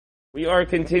We are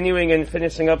continuing and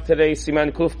finishing up today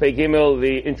Siman Kuf Pei Gimel,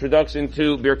 the introduction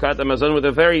to Birkat Hamazon, with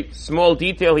a very small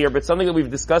detail here, but something that we've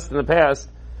discussed in the past,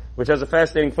 which has a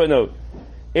fascinating footnote.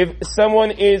 If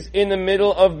someone is in the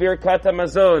middle of Birkat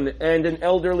Hamazon and an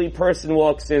elderly person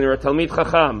walks in, or a Talmid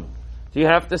Chacham, do you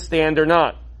have to stand or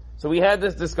not? So we had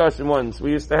this discussion once.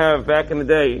 We used to have, back in the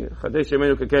day, Chadesh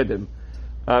Yemenu Kekedim,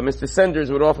 Mr.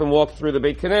 Senders would often walk through the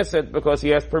Beit Knesset because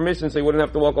he asked permission, so he wouldn't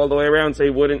have to walk all the way around, so he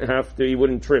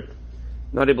wouldn't trip.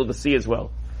 Not able to see as well.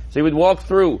 So he would walk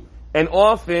through, and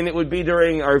often it would be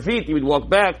during Arvit, he would walk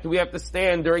back. Do we have to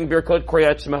stand during Birkot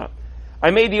Kriyat Shema?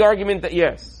 I made the argument that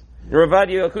yes. Rav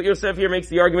Yosef here makes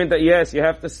the argument that yes, you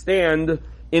have to stand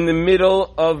in the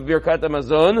middle of Birkat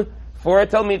Hamazon for a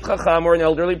Talmid Chacham or an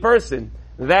elderly person.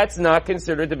 That's not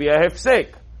considered to be a hefsek.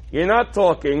 You're not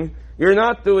talking, you're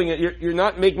not doing it, you're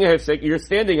not making a hefsek, you're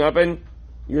standing up and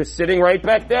you're sitting right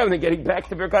back down and getting back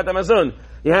to Birkat Hamazon.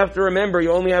 You have to remember,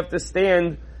 you only have to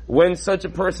stand when such a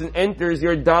person enters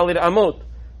your Dalit Amot.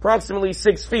 Approximately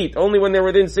 6 feet. Only when they're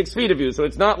within 6 feet of you. So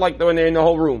it's not like when they're in the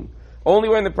whole room. Only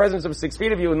when in the presence of 6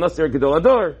 feet of you, unless they're a Gedol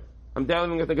Hador. I'm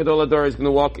doubting if the Gedol Hador is going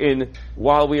to walk in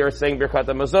while we are saying Birkat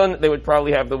Hamazon. They would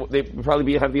probably have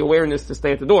the awareness to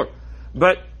stay at the door.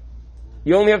 But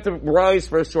you only have to rise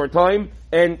for a short time.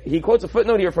 And he quotes a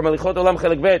footnote here from Alichot Olam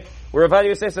Chelik Bet, where Rav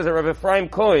Yosef says that Rav Ephraim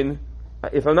Cohen,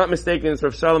 if I'm not mistaken, it's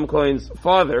Rav Shalom Cohen's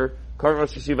father, Karm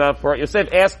Rosh Yeshiva Porat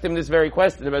Yosef, asked him this very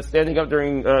question about standing up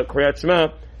during Kriyat Shema,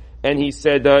 and he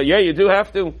said, yeah, you do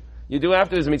have to. You do have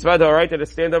to. It's a mitzvah d'oraita to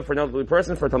stand up for an elderly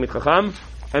person, for a Talmid Chacham,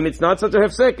 and it's not such a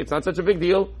hefsek, it's not such a big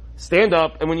deal. Stand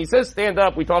up, and when he says stand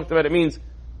up, we talked about it means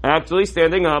actually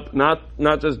standing up, not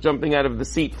just jumping out of the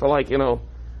seat for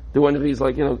do one of these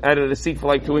out of the seat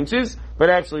for 2 inches,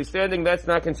 but actually standing. That's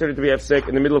not considered to be hefsek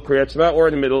in the middle of Kriyat Shema or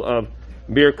in the middle of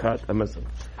Birkat Hamazon.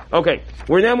 Okay,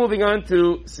 we're now moving on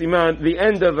to Siman, the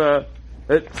end of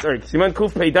Siman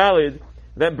Kuf Pei Dalid,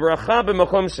 that bracha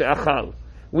b'makom she'achal.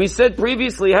 We said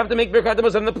previously, you have to make Birkat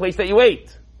Hamazon in the place that you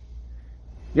ate.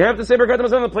 You have to say Birkat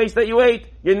Hamazon in the place that you ate.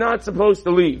 You're not supposed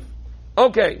to leave.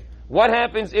 Okay, what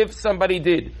happens if somebody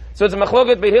did? So it's a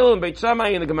machloket Beit Hillel and Beit Shammai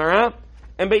in the Gemara,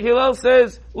 and Beit Hillel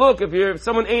says, look, if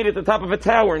someone ate at the top of a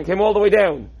tower and came all the way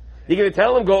down, you're going to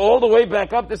tell him go all the way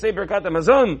back up to say Birkat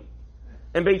Hamazon?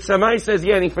 And Beit Shammai says,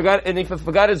 yeah, and if he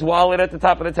forgot his wallet at the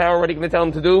top of the tower, what are you going to tell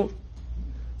him to do?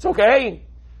 It's okay.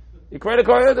 Your credit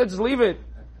card, just leave it.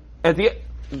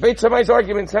 Beit Shammai's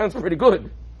argument sounds pretty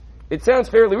good. It sounds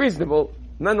fairly reasonable.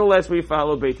 Nonetheless, we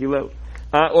follow Beit Hillel.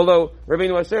 Although,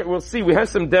 Rabbeinu Asher, we'll see, we have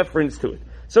some deference to it.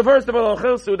 So first of all,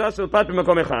 Ochel Seudah Shel Pat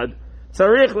B'Makom Echad,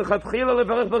 Tzarich L'Chatchila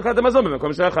Levarech Birkat Hamazon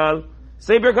B'Makom She'achal.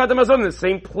 Say Birkat Hamazon in the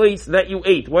same place that you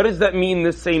ate. What does that mean,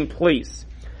 the same place?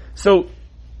 So,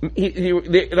 the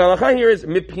halacha here is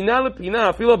mipina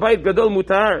lepina afilo bayit gadol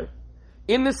mutar.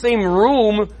 In the same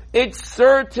room, it's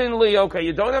certainly okay.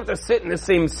 You don't have to sit in the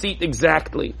same seat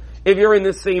exactly. If you're in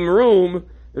the same room,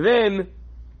 then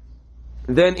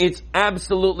it's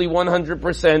absolutely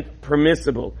 100%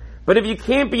 permissible. But if you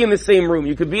can't be in the same room,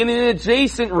 you could be in an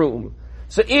adjacent room.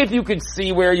 So if you could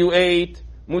see where you ate,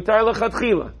 mutar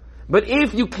lechatchila. But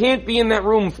if you can't be in that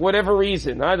room for whatever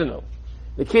reason, I don't know,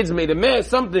 the kids made a mess,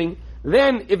 something,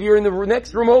 then, if you're in the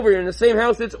next room over, you're in the same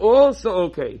house, it's also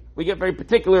okay. We get very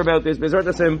particular about this. B'ezrat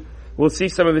Hashem, we'll see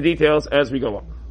some of the details as we go on.